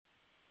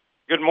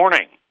Good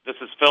morning. This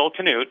is Phil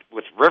Canute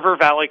with River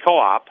Valley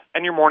Co-op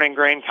and your morning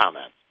grain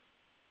comments.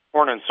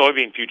 Corn and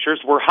soybean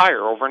futures were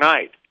higher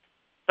overnight.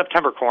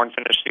 September corn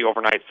finished the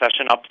overnight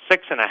session up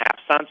 6.5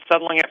 cents,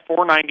 settling at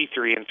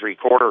 $4.93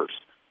 3/4.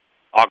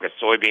 August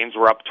soybeans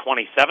were up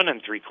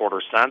 27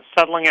 3/4 cents,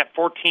 settling at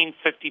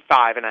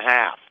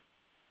 $14.55.5.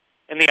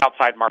 In the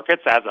outside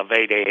markets, as of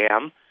 8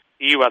 a.m.,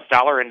 the U.S.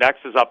 dollar index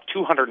is up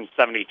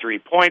 273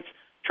 points,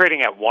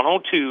 trading at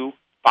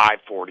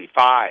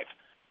 102.545.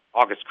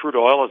 August crude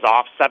oil is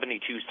off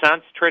 72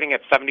 cents, trading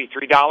at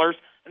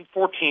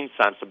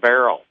 $73.14 a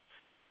barrel.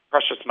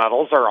 Precious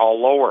metals are all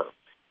lower.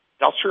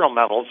 Industrial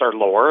metals are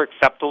lower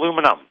except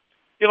aluminum.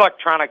 The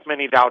electronic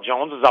mini Dow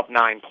Jones is up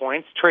 9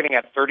 points, trading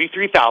at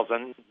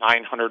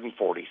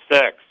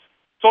 33,946.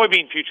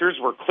 Soybean futures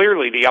were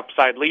clearly the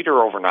upside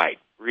leader overnight,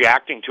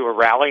 reacting to a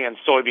rally in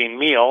soybean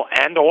meal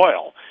and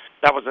oil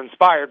that was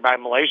inspired by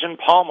Malaysian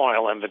palm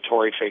oil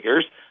inventory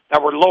figures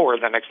that were lower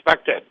than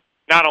expected.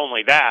 Not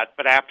only that,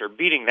 but after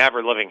beating the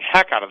ever-living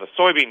heck out of the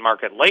soybean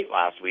market late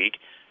last week,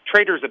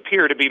 traders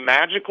appear to be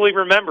magically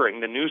remembering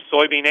the new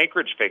soybean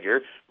acreage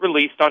figure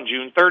released on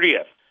June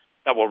 30th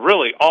that will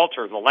really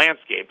alter the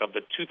landscape of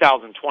the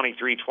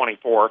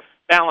 2023-24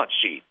 balance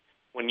sheet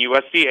when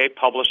USDA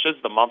publishes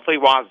the monthly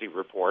WASDE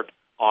report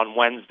on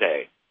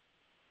Wednesday.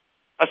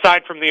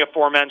 Aside from the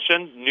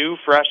aforementioned, new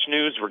fresh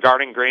news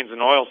regarding grains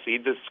and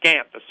oilseeds is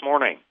scant this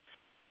morning.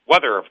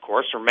 Weather, of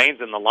course, remains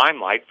in the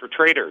limelight for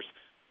traders,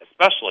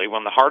 especially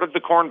when the heart of the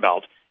Corn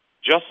Belt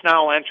just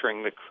now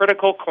entering the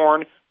critical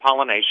corn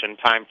pollination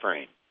time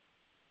frame.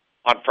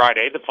 On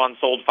Friday, the fund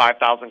sold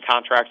 5,000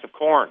 contracts of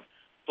corn,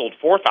 sold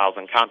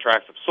 4,000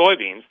 contracts of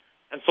soybeans,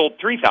 and sold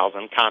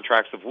 3,000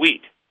 contracts of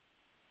wheat.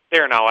 They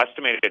are now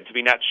estimated to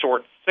be net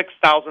short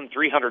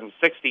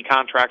 6,360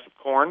 contracts of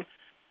corn,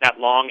 net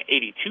long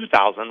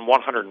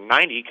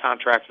 82,190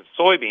 contracts of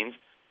soybeans,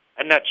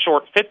 and net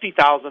short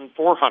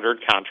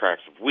 50,400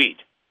 contracts of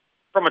wheat.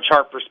 From a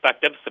chart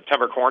perspective,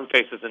 September corn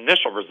faces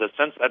initial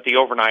resistance at the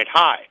overnight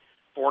high,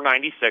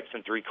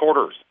 $4.96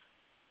 3/4,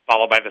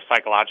 followed by the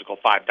psychological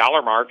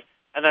 $5 mark,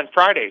 and then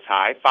Friday's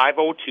high,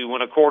 $5.02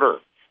 1/4.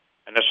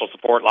 Initial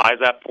support lies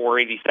at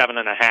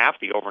 $4.87.5,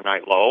 the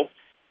overnight low,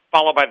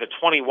 followed by the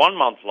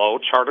 21-month low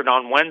charted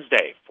on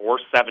Wednesday,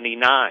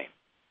 $4.79.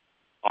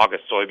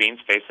 August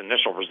soybeans face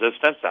initial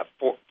resistance at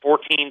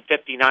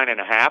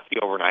 $14.59.5, the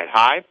overnight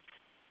high,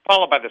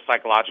 followed by the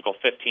psychological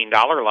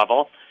 $15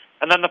 level,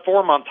 and then the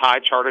 4-month high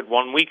charted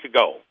 1 week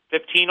ago,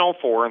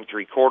 $15.04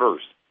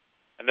 3/4.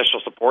 Initial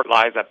support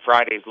lies at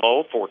Friday's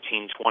low,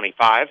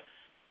 $14.25,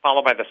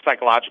 followed by the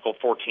psychological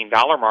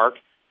 $14 mark,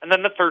 and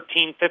then the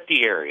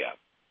 $13.50 area.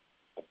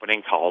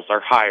 Opening calls are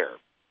higher.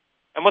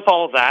 And with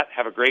all of that,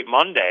 have a great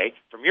Monday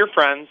from your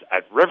friends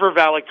at River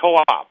Valley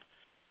Co-op.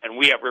 And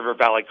we at River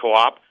Valley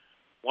Co-op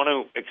want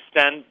to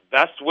extend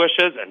best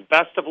wishes and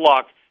best of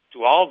luck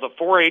to all of the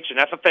 4-H and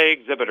FFA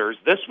exhibitors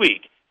this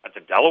week at the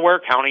Delaware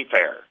County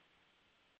Fair.